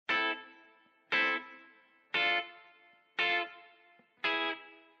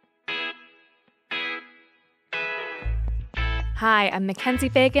Hi, I'm Mackenzie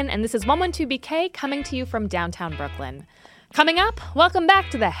Fagan, and this is 112BK coming to you from downtown Brooklyn. Coming up, welcome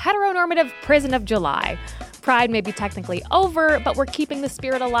back to the heteronormative prison of July. Pride may be technically over, but we're keeping the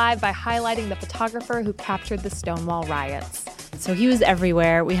spirit alive by highlighting the photographer who captured the Stonewall riots. So he was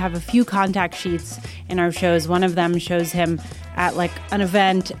everywhere. We have a few contact sheets in our shows. One of them shows him at an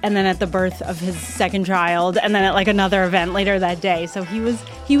event and then at the birth of his second child and then at another event later that day. So he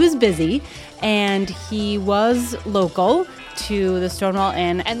was busy, and he was local to the Stonewall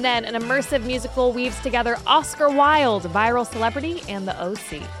Inn. And then an immersive musical weaves together Oscar Wilde, viral celebrity, and the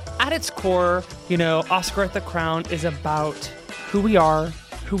OC. At its core, Oscar at the Crown is about who we are,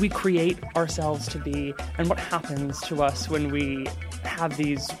 who we create ourselves to be, and what happens to us when we have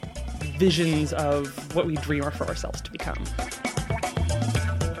these visions of what we dream for ourselves to become.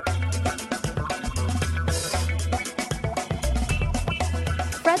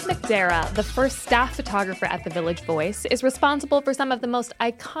 Fred McDarrah, the first staff photographer at the Village Voice, is responsible for some of the most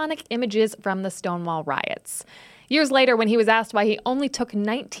iconic images from the Stonewall riots. Years later, when he was asked why he only took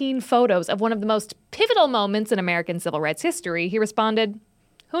 19 photos of one of the most pivotal moments in American civil rights history, he responded,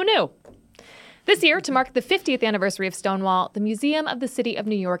 "Who knew?" This year, to mark the 50th anniversary of Stonewall, the Museum of the City of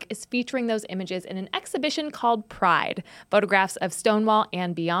New York is featuring those images in an exhibition called Pride, Photographs of Stonewall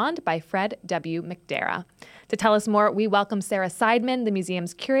and Beyond by Fred W. McDarrah. To tell us more, we welcome Sarah Seidman, the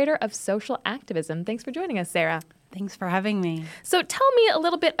museum's curator of social activism. Thanks for joining us, Sarah. Thanks for having me. So tell me a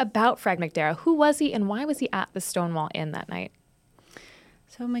little bit about Fred McDarrah. Who was he and why was he at the Stonewall Inn that night?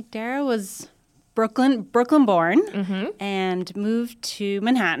 So McDarrah was Brooklyn born, and moved to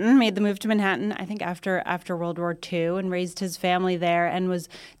Manhattan, made the move to Manhattan, I think after World War II, and raised his family there, and was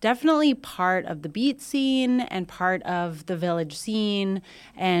definitely part of the beat scene and part of the Village scene,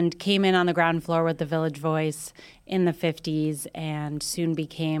 and came in on the ground floor with the Village Voice in the 50s and soon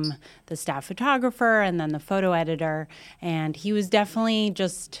became the staff photographer and then the photo editor. And he was definitely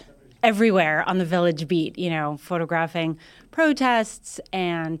just everywhere on the Village beat, photographing protests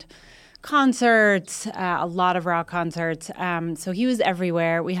and concerts, a lot of rock concerts. So he was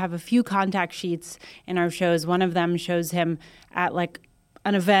everywhere. We have a few contact sheets in our shows. One of them shows him at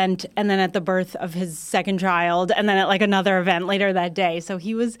an event and then at the birth of his second child and then at another event later that day. So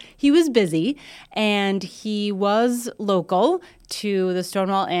he was busy, and he was local to the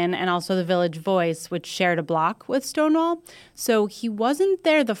Stonewall Inn and also the Village Voice, which shared a block with Stonewall. So he wasn't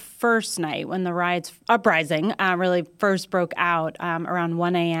there the first night when the uprising really first broke out around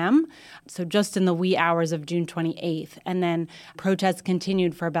 1 a.m., so just in the wee hours of June 28th. And then protests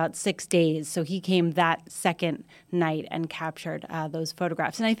continued for about 6 days. So he came that second night and captured those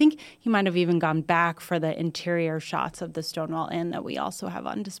photographs. And I think he might have even gone back for the interior shots of the Stonewall Inn that we also have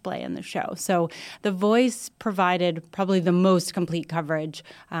on display in the show. So the Voice provided probably the most complete coverage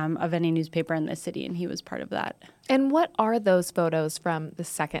of any newspaper in the city, and he was part of that. And what are those photos from the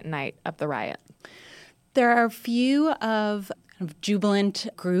second night of the riot? There are a few of jubilant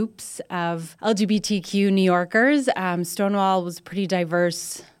groups of LGBTQ New Yorkers. Stonewall was pretty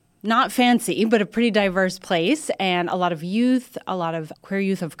diverse. Not fancy, but a pretty diverse place, and a lot of youth, a lot of queer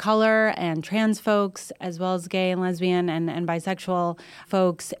youth of color and trans folks, as well as gay and lesbian and bisexual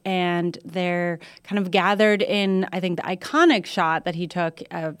folks. And they're kind of gathered in, I think, the iconic shot that he took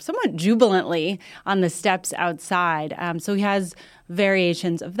somewhat jubilantly on the steps outside. So he has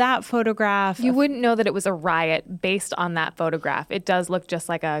variations of that photograph. You wouldn't know that it was a riot based on that photograph. It does look just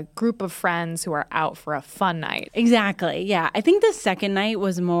like a group of friends who are out for a fun night. Exactly, yeah. I think the second night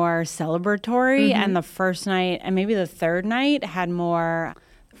was more celebratory, and the first night and maybe the third night had more,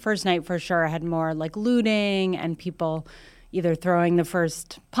 first night for sure had more looting and people either throwing the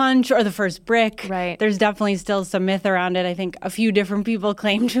first punch or the first brick. Right. There's definitely still some myth around it. I think a few different people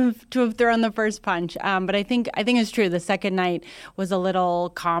claim to have thrown the first punch. But I think it's true. The second night was a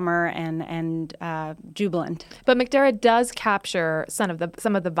little calmer and jubilant. But McDarrah does capture some of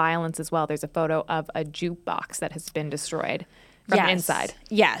the violence as well. There's a photo of a jukebox that has been destroyed from the inside.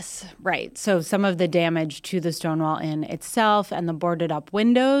 Yes, right. So some of the damage to the Stonewall Inn itself and the boarded up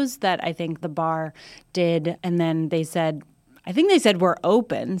windows that I think the bar did. And then they said we're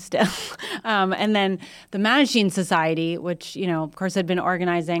open still. And then the Mattachine Society, which, of course, had been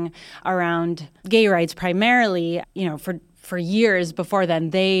organizing around gay rights primarily, for years before then,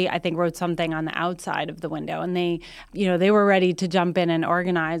 they, I think, wrote something on the outside of the window. And they were ready to jump in and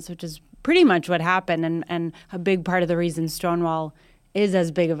organize, which is pretty much what happened. And a big part of the reason Stonewall is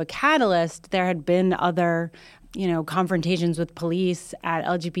as big of a catalyst, there had been other confrontations with police at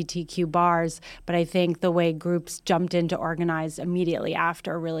LGBTQ bars, but I think the way groups jumped in to organize immediately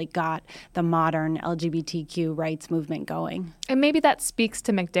after really got the modern LGBTQ rights movement going. And maybe that speaks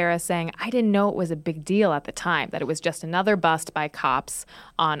to McDarrah saying, I didn't know it was a big deal at the time, that it was just another bust by cops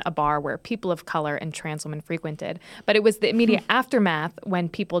on a bar where people of color and trans women frequented. But it was the immediate aftermath when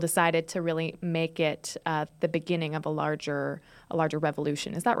people decided to really make it the beginning of a larger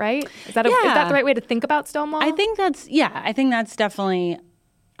revolution. Is that right? Is that the right way to think about Stonewall? I think that's definitely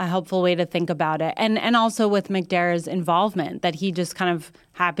a helpful way to think about it. And also with McDarrah's involvement, that he just kind of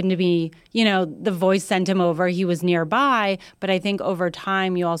happened to be, the Voice sent him over, he was nearby. But I think over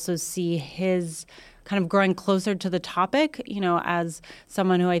time you also see his kind of growing closer to the topic, as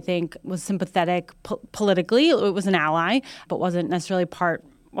someone who I think was sympathetic politically. It was an ally, but wasn't part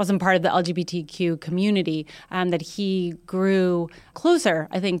of the LGBTQ community, that he grew closer,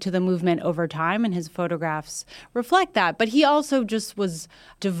 I think, to the movement over time, and his photographs reflect that. But he also just was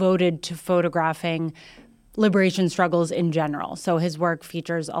devoted to photographing liberation struggles in general. So his work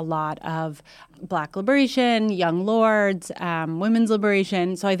features a lot of Black liberation, young lords, women's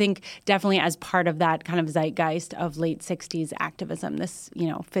liberation. So I think definitely as part of that kind of zeitgeist of late 60s activism, this,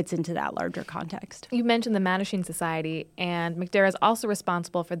 fits into that larger context. You mentioned the Mattachine Society, and McDarrah is also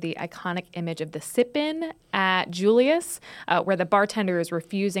responsible for the iconic image of the sip-in at Julius, where the bartender is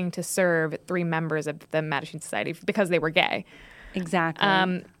refusing to serve 3 members of the Mattachine Society because they were gay. Exactly.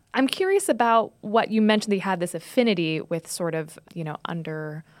 I'm curious about what you mentioned that you had this affinity with sort of,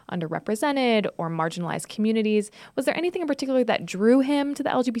 underrepresented or marginalized communities. Was there anything in particular that drew him to the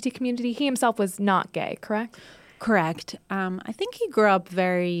LGBT community? He himself was not gay, correct? Correct. I think he grew up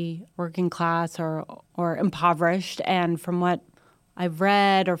very working class or impoverished. And from what I've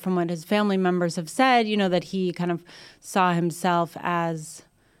read or from what his family members have said, that he kind of saw himself as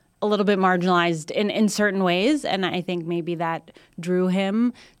a little bit marginalized in certain ways. And I think maybe that drew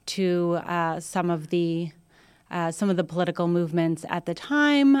him to some of the political movements at the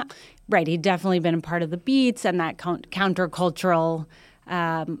time. Right, he'd definitely been a part of the Beats and that countercultural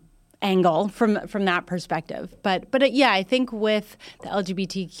angle from that perspective. But I think with the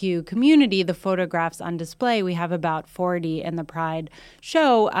LGBTQ community, the photographs on display, we have about 40 in the Pride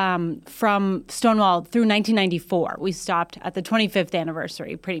show from Stonewall through 1994. We stopped at the 25th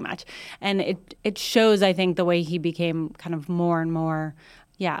anniversary, pretty much. And it shows, I think, the way he became kind of more and more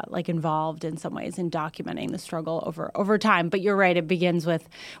involved in some ways in documenting the struggle over time. But you're right, it begins with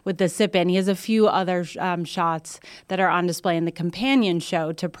the sip-in. He has a few other shots that are on display in the companion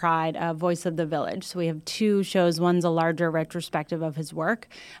show to Pride, Voice of the Village. So we have 2 shows. One's a larger retrospective of his work,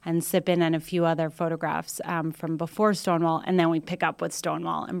 and sip-in, and a few other photographs from before Stonewall. And then we pick up with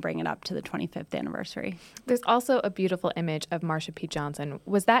Stonewall and bring it up to the 25th anniversary. There's also a beautiful image of Marsha P. Johnson.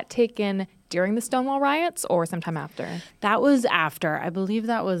 Was that taken during the Stonewall riots or sometime after? That was after. I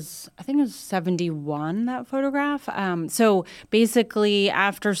believe I think it was 71, that photograph. So basically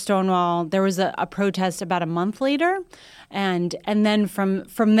after Stonewall, there was a protest about a month later. And then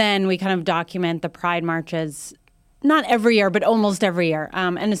from then we kind of document the Pride marches, not every year, but almost every year,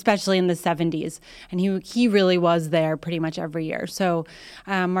 and especially in the 70s. And he really was there pretty much every year. So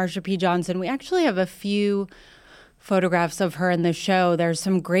Marsha P. Johnson, we actually have a few photographs of her in the show. There's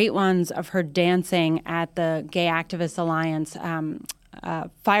some great ones of her dancing at the Gay Activist Alliance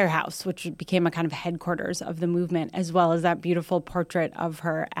firehouse, which became a kind of headquarters of the movement, as well as that beautiful portrait of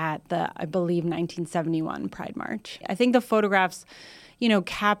her at the, I believe, 1971 Pride March. I think the photographs,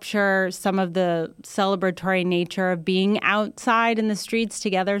 capture some of the celebratory nature of being outside in the streets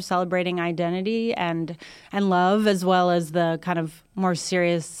together, celebrating identity and love, as well as the kind of more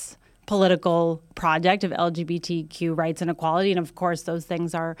serious political project of LGBTQ rights and equality. And of course, those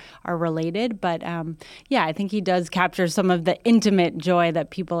things are related. But I think he does capture some of the intimate joy that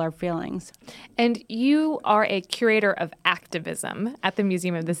people are feeling. And you are a curator of activism at the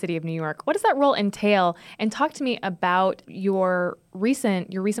Museum of the City of New York. What does that role entail? And talk to me about your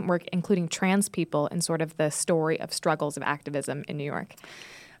recent work, including trans people and sort of the story of struggles of activism in New York.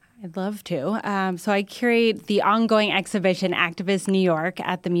 I'd love to. So I curate the ongoing exhibition Activist New York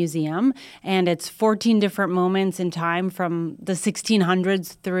at the museum, and it's 14 different moments in time from the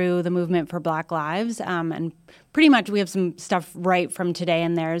 1600s through the movement for Black Lives, and pretty much we have some stuff right from today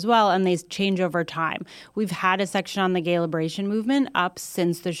in there as well, and they change over time. We've had a section on the gay liberation movement up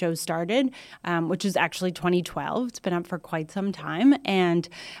since the show started, which is actually 2012. It's been up for quite some time, and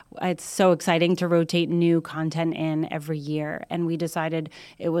it's so exciting to rotate new content in every year. And we decided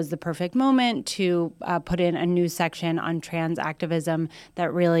it was the perfect moment to put in a new section on trans activism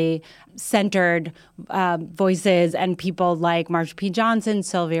that really centered voices and people like Marsha P. Johnson,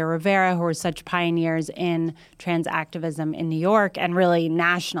 Sylvia Rivera, who were such pioneers in trans activism in New York and really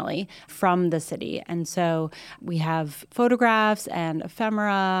nationally from the city. And so we have photographs and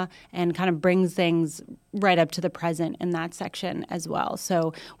ephemera and kind of brings things right up to the present in that section as well.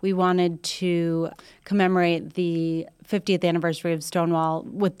 So we wanted to commemorate the 50th anniversary of Stonewall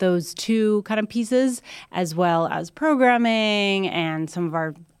with those two kind of pieces, as well as programming and some of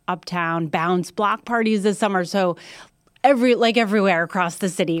our uptown bounce block parties this summer. So everywhere across the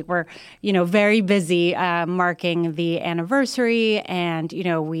city, we're, very busy marking the anniversary, and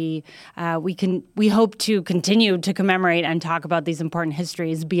we hope to continue to commemorate and talk about these important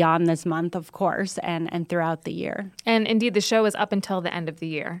histories beyond this month, of course, and throughout the year. And indeed, the show is up until the end of the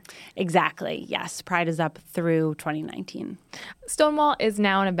year. Exactly. Yes, Pride is up through 2019. Stonewall is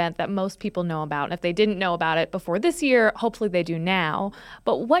now an event that most people know about. And if they didn't know about it before this year, hopefully they do now.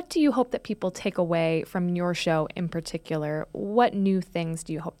 But what do you hope that people take away from your show in particular? What new things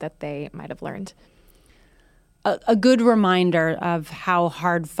do you hope that they might have learned? A good reminder of how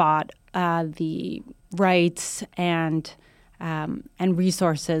hard fought the rights and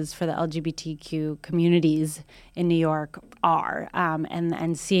resources for the LGBTQ communities in New York are,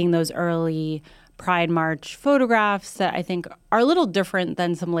 and seeing those early Pride March photographs that I think are a little different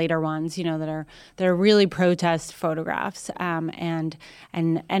than some later ones, that are really protest photographs, and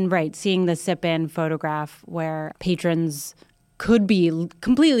seeing the sip-in photograph where patrons could be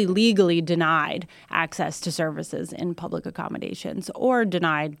completely legally denied access to services in public accommodations or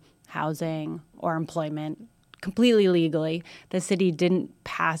denied housing or employment completely legally. The city didn't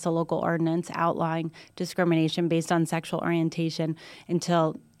pass a local ordinance outlawing discrimination based on sexual orientation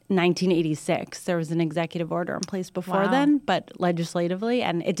until 1986. There was an executive order in place before then, but legislatively,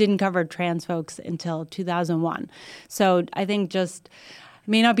 and it didn't cover trans folks until 2001. So I think it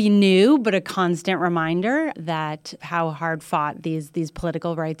may not be new, but a constant reminder that how hard fought these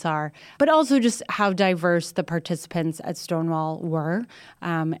political rights are, but also just how diverse the participants at Stonewall were,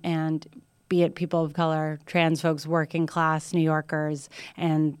 and be it people of color, trans folks, working class New Yorkers,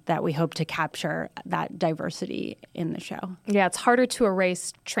 and that we hope to capture that diversity in the show. Yeah, it's harder to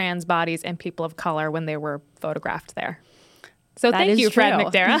erase trans bodies and people of color when they were photographed there. So thank you, Fred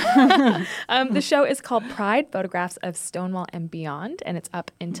McDarrah. The show is called Pride, Photographs of Stonewall and Beyond, and it's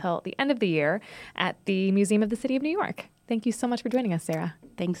up until the end of the year at the Museum of the City of New York. Thank you so much for joining us, Sarah.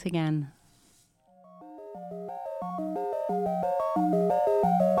 Thanks again.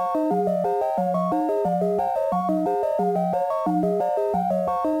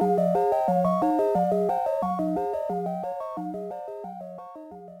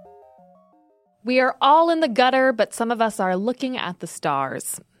 We are all in the gutter, but some of us are looking at the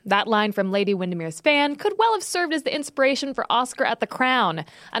stars. That line from Lady Windermere's fan could well have served as the inspiration for Oscar at the Crown,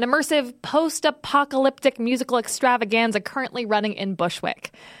 an immersive post-apocalyptic musical extravaganza currently running in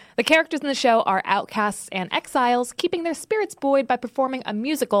Bushwick. The characters in the show are outcasts and exiles, keeping their spirits buoyed by performing a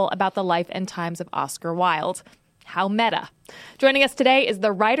musical about the life and times of Oscar Wilde. How meta. Joining us today is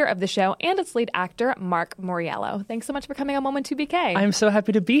the writer of the show and its lead actor, Mark Moriello. Thanks so much for coming on Moment 2BK. I'm so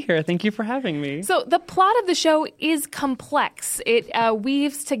happy to be here. Thank you for having me. So the plot of the show is complex. It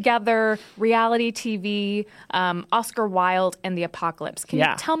weaves together reality TV, Oscar Wilde, and the apocalypse. Can you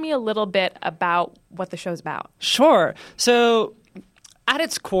tell me a little bit about what the show's about? Sure. So at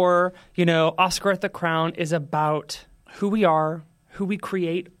its core, Oscar at the Crown is about who we are, who we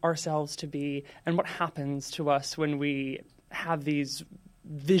create ourselves to be, and what happens to us when we have these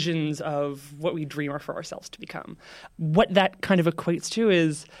visions of what we dream for ourselves to become. What that kind of equates to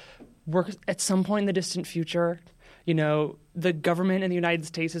is we're at some point in the distant future, the government in the United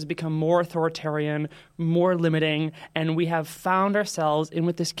States has become more authoritarian, more limiting, and we have found ourselves in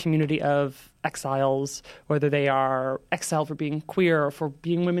with this community of exiles, whether they are exiled for being queer or for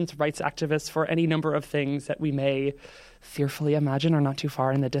being women's rights activists, for any number of things that we may fearfully imagine are not too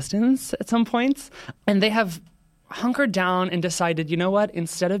far in the distance at some points. And they have hunkered down and decided, you know what,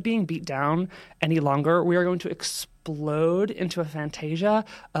 instead of being beat down any longer, we are going to explode into a fantasia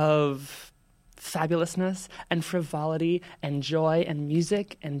of fabulousness and frivolity and joy and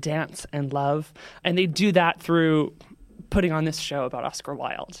music and dance and love. And they do that through putting on this show about Oscar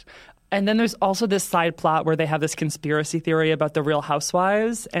Wilde. And then there's also this side plot where they have this conspiracy theory about the Real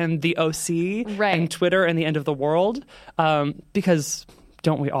Housewives and the OC and Twitter and the end of the world, because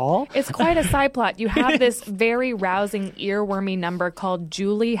don't we all? It's quite a side plot. You have this very rousing, earwormy number called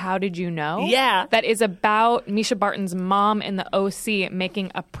Julie, How Did You Know? Yeah. That is about Misha Barton's mom in the OC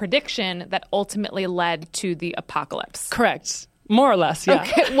making a prediction that ultimately led to the apocalypse. Correct. More or less, yeah.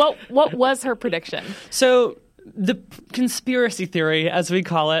 Okay. What was her prediction? So the conspiracy theory, as we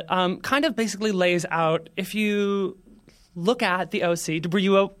call it, kind of basically lays out if you look at the OC. Were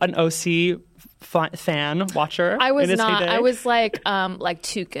you an OC fan, watcher? I was in its not. heyday? I was like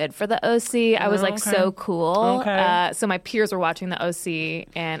too good for the OC. I was like okay. so cool. Okay. So my peers were watching the OC,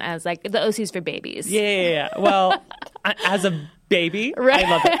 and I was like, the OC's for babies. Yeah. Well, as a baby, Right. I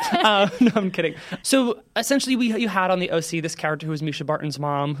love it. No, I'm kidding. So essentially, you had on the OC this character who was Misha Barton's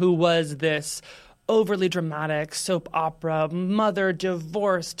mom, who was this overly dramatic soap opera mother,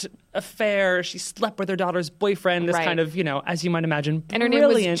 divorced, affair. She slept with her daughter's boyfriend. This Right. kind of, as you might imagine, And her name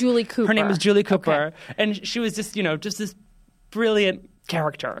was brilliant- Julie Cooper. Her name was Julie Cooper, Okay. and she was just this brilliant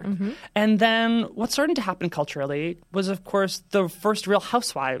character. Mm-hmm. And then what started to happen culturally was, of course, the first Real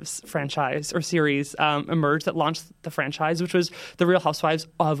Housewives franchise or series emerged that launched the franchise, which was The Real Housewives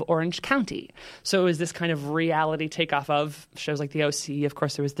of Orange County. So it was this kind of reality takeoff of shows like The OC. Of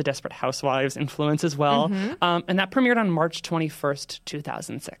course, there was the Desperate Housewives influence as well. And that premiered on March 21st,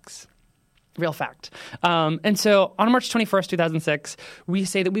 2006. Real fact. And so on March 21st, 2006, we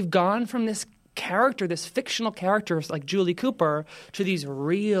say that we've gone from this fictional characters like Julie Cooper, to these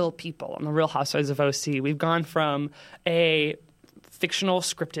real people on the Real Housewives of OC. We've gone from a fictional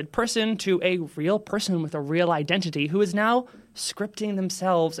scripted person to a real person with a real identity who is now scripting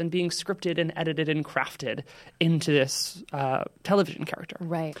themselves and being scripted and edited and crafted into this television character.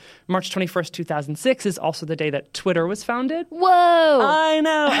 Right. March 21st, 2006 is also the day that Twitter was founded. Whoa. I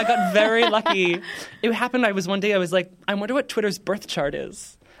know. I got very lucky. It happened. I was like, I wonder what Twitter's birth chart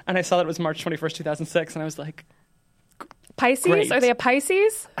is. And I saw that it was March 21st, 2006. And I was like, Pisces? Great. Are they a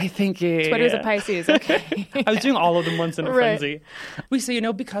Pisces? I think, yeah. Twitter's a Pisces. Okay. I was doing all of them once in a Right. frenzy. We say,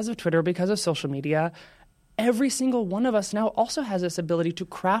 because of Twitter, because of social media, every single one of us now also has this ability to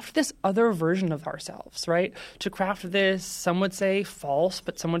craft this other version of ourselves, right? To craft this, some would say false,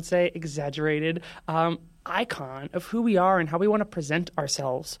 but some would say exaggerated icon of who we are and how we want to present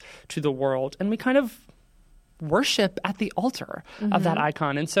ourselves to the world. And we kind of worship at the altar of that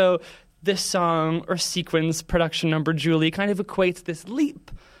icon. And so this song or sequence, production number Julie, kind of equates this leap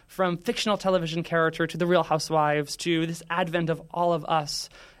from fictional television character to the Real Housewives to this advent of all of us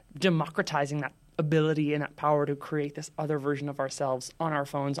democratizing that ability and that power to create this other version of ourselves on our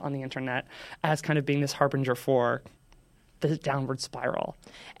phones, on the internet, as kind of being this harbinger for the downward spiral.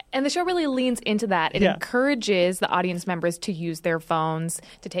 And the show really leans into that. It Yeah. encourages the audience members to use their phones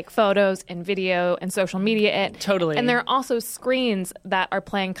to take photos and video and social media it. Totally. And there are also screens that are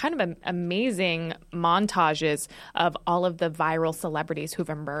playing kind of amazing montages of all of the viral celebrities who've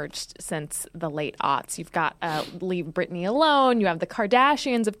emerged since the late aughts. You've got Leave Britney Alone. You have the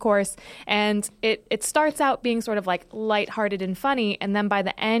Kardashians, of course. And it starts out being sort of like lighthearted and funny. And then by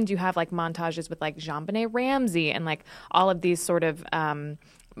the end, you have like montages with like JonBenet Ramsey and like all of these sort of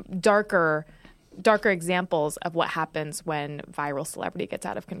darker examples of what happens when viral celebrity gets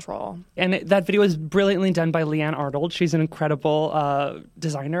out of control. And that video is brilliantly done by Leanne Arnold. She's an incredible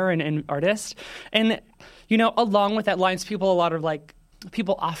designer and artist. And, along with that lines, people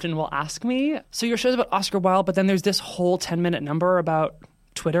often will ask me, so your show's about Oscar Wilde, but then there's this whole 10-minute number about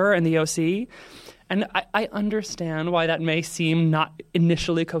Twitter and the OC. And I understand why that may seem not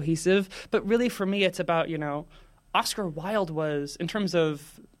initially cohesive, but really for me it's about, Oscar Wilde was, in terms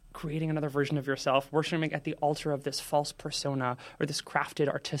of creating another version of yourself, worshiping at the altar of this false persona or this crafted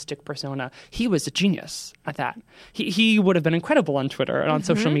artistic persona, he was a genius at that. He would have been incredible on Twitter and on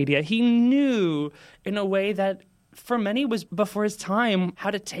social media. He knew in a way that for many was before his time how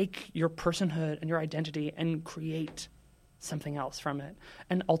to take your personhood and your identity and create something else from it.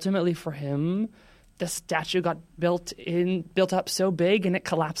 And ultimately for him, the statue got built up so big and it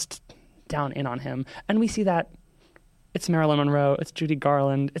collapsed down in on him. And we see that it's Marilyn Monroe, it's Judy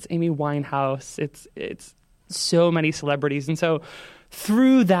Garland, it's Amy Winehouse, it's so many celebrities. And so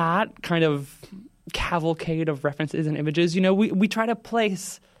through that kind of cavalcade of references and images, we try to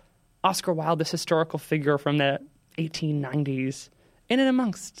place Oscar Wilde, this historical figure from the 1890s, in and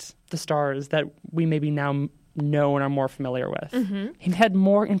amongst the stars that we maybe now know and are more familiar with. He had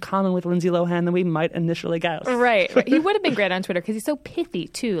more in common with Lindsay Lohan than we might initially guess. Right. He would have been great on Twitter because he's so pithy,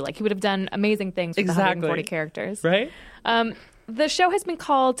 too. Like, he would have done amazing things with the 140 characters. Right? The show has been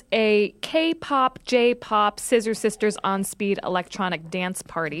called a K-pop, J-pop, Scissor Sisters on-speed electronic dance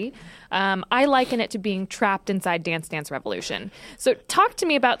party. I liken it to being trapped inside Dance Dance Revolution. So talk to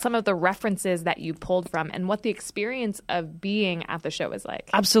me about some of the references that you pulled from and what the experience of being at the show is like.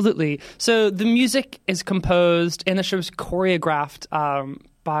 Absolutely. So the music is composed and the show is choreographed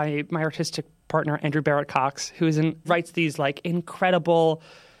by my artistic partner, Andrew Barrett Cox, who writes these like incredible,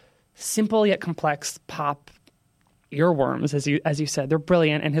 simple yet complex pop earworms, as you said. They're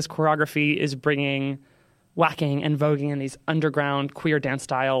brilliant, and his choreography is bringing whacking and voguing in these underground queer dance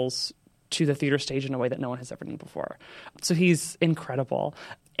styles to the theater stage in a way that no one has ever done before. So he's incredible.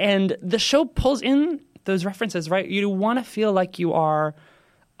 And the show pulls in those references, right? You want to feel like you are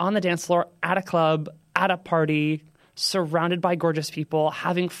on the dance floor at a club, at a party, surrounded by gorgeous people,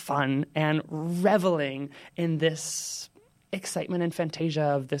 having fun and reveling in this excitement and fantasia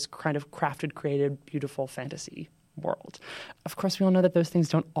of this kind of crafted, created, beautiful fantasy world. Of course, we all know that those things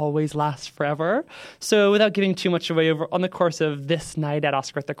don't always last forever. So without giving too much away, on the course of this night at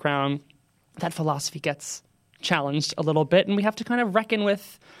Oscar at the Crown, that philosophy gets challenged a little bit, and we have to kind of reckon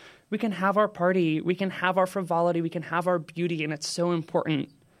with, we can have our party, we can have our frivolity, we can have our beauty, and it's so important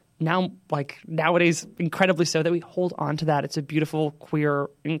now, like nowadays, incredibly so, that we hold on to that. It's a beautiful, queer,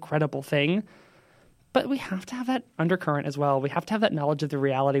 incredible thing. But we have to have that undercurrent as well. We have to have that knowledge of the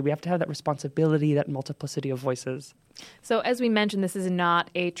reality. We have to have that responsibility, that multiplicity of voices. So as we mentioned, this is not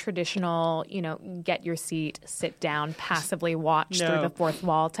a traditional, get your seat, sit down, passively watch through the fourth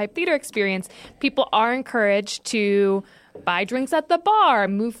wall type theater experience. People are encouraged to buy drinks at the bar,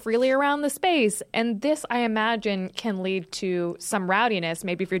 move freely around the space. And this, I imagine, can lead to some rowdiness,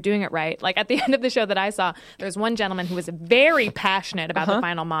 maybe if you're doing it right. Like at the end of the show that I saw, there was one gentleman who was very passionate about the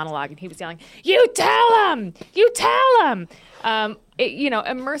final monologue, and he was yelling, "You tell him! You tell him!"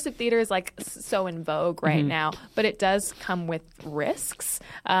 Immersive theater is like so in vogue right now, but it does come with risks.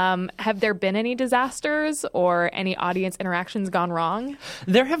 Have there been any disasters or any audience interactions gone wrong?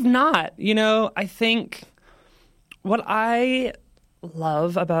 There have not. I think what I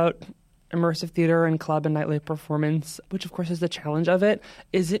love about immersive theater and club and nightlife performance, which of course is the challenge of it,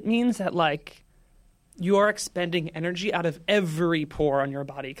 is it means that you are expending energy out of every pore on your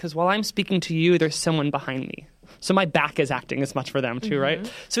body. Because while I'm speaking to you, there's someone behind me. So my back is acting as much for them too,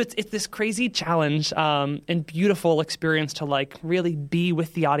 right? So it's this crazy challenge and beautiful experience to really be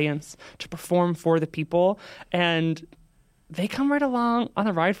with the audience, to perform for the people. And they come right along on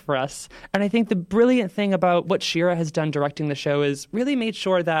the ride for us. And I think the brilliant thing about what Shira has done directing the show is really made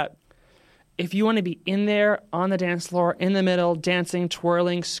sure that if you want to be in there on the dance floor, in the middle, dancing,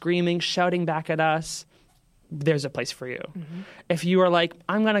 twirling, screaming, shouting back at us, there's a place for you. If you are like,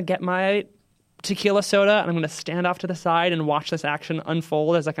 I'm going to get my tequila soda and I'm going to stand off to the side and watch this action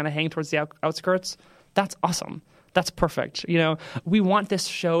unfold as I kind of hang towards the outskirts, that's awesome. That's perfect. We want this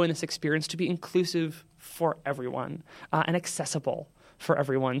show and this experience to be inclusive for everyone and accessible for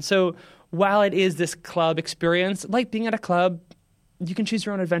everyone. So while it is this club experience, like being at a club, you can choose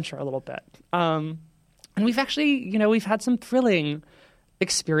your own adventure a little bit. And we've actually, we've had some thrilling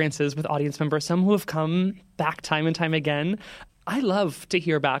experiences with audience members, some who have come back time and time again. I love to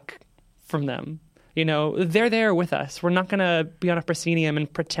hear back from them. They're there with us. We're not going to be on a proscenium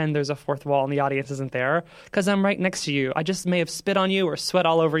and pretend there's a fourth wall and the audience isn't there because I'm right next to you. I just may have spit on you or sweat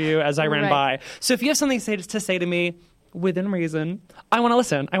all over you as I ran by. So if you have something to say to me, within reason, I want to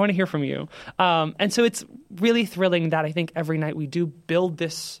listen. I want to hear from you. And so it's really thrilling that I think every night we do build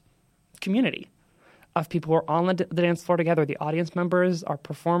this community of people who are on the dance floor together, the audience members, our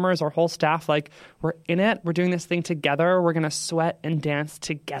performers, our whole staff. We're in it. We're doing this thing together. We're going to sweat and dance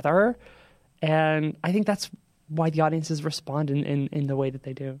together. And I think that's why the audiences respond in the way that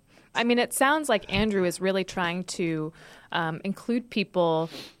they do. I mean, it sounds like Andrew is really trying to include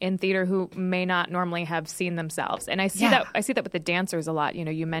people in theater who may not normally have seen themselves. And I see that with the dancers a lot.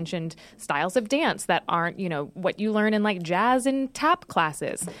 You mentioned styles of dance that aren't, what you learn in jazz and tap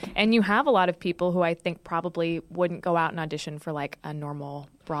classes. And you have a lot of people who I think probably wouldn't go out and audition for a normal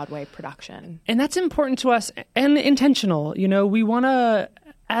Broadway production. And that's important to us and intentional. We want to,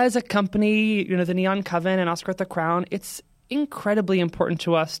 as a company, the Neon Coven and Oscar at the Crown, it's incredibly important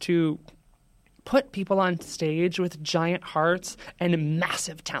to us to put people on stage with giant hearts and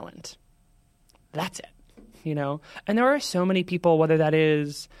massive talent. That's it, And there are so many people, whether that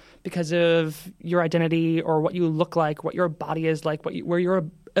is because of your identity or what you look like, what your body is like, where your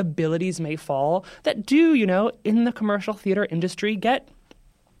abilities may fall, that do, in the commercial theater industry get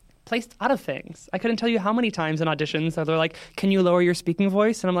placed out of things. I couldn't tell you how many times in auditions that they're like, "Can you lower your speaking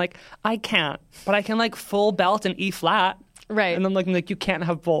voice?" And I'm like, "I can't, but I can full belt and E flat." Right. And I'm like, you can't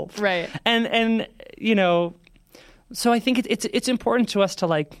have both. Right. And so I think it's important to us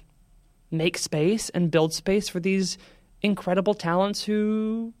to make space and build space for these incredible talents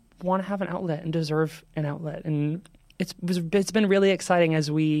who want to have an outlet and deserve an outlet. And it's been really exciting as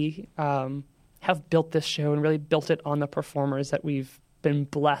we have built this show and really built it on the performers that we've been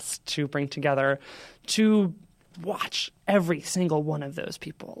blessed to bring together, to watch every single one of those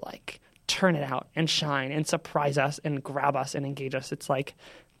people turn it out and shine and surprise us and grab us and engage us. It's an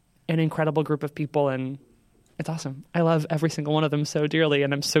incredible group of people, and it's awesome. I love every single one of them so dearly,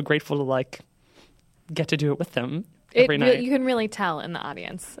 and I'm so grateful to get to do it with them. every night. You can really tell in the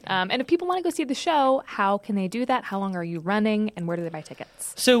audience. And if people want to go see the show, how can they do that? How long are you running? And where do they buy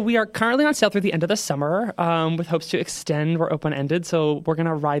tickets? So we are currently on sale through the end of the summer with hopes to extend. We're open-ended, so we're going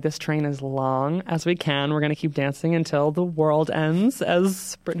to ride this train as long as we can. We're going to keep dancing until the world ends,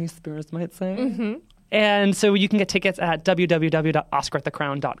 as Britney Spears might say. Mm-hmm. And so you can get tickets at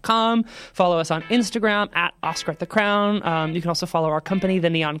www.oscaratthecrown.com. Follow us on Instagram at OscarAtTheCrown. You can also follow our company, The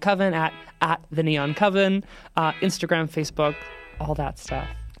Neon Coven, at The Neon Coven, Instagram, Facebook, all that stuff.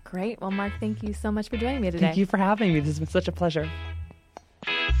 Great. Well, Mark, thank you so much for joining me today. Thank you for having me. This has been such a pleasure.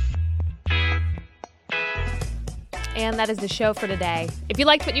 And that is the show for today. If you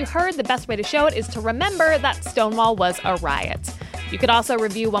liked what you heard, the best way to show it is to remember that Stonewall was a riot. You could also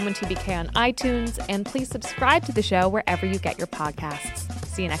review 112BK on iTunes, and please subscribe to the show wherever you get your podcasts.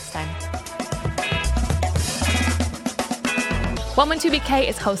 See you next time. 112BK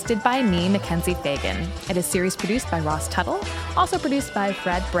is hosted by me, Mackenzie Fagan. It is series produced by Ross Tuttle, also produced by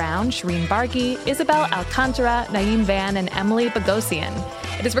Fred Brown, Shireen Bargi, Isabel Alcantara, Naeem Van, and Emily Bogosian.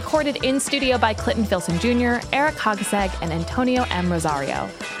 It is recorded in studio by Clinton Filson Jr., Eric Hogseg, and Antonio M. Rosario.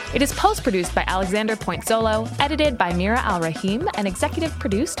 It is post-produced by Alexander Point-Solo, edited by Mira Al-Rahim, and executive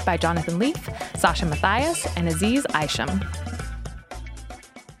produced by Jonathan Leaf, Sasha Matthias, and Aziz Isham.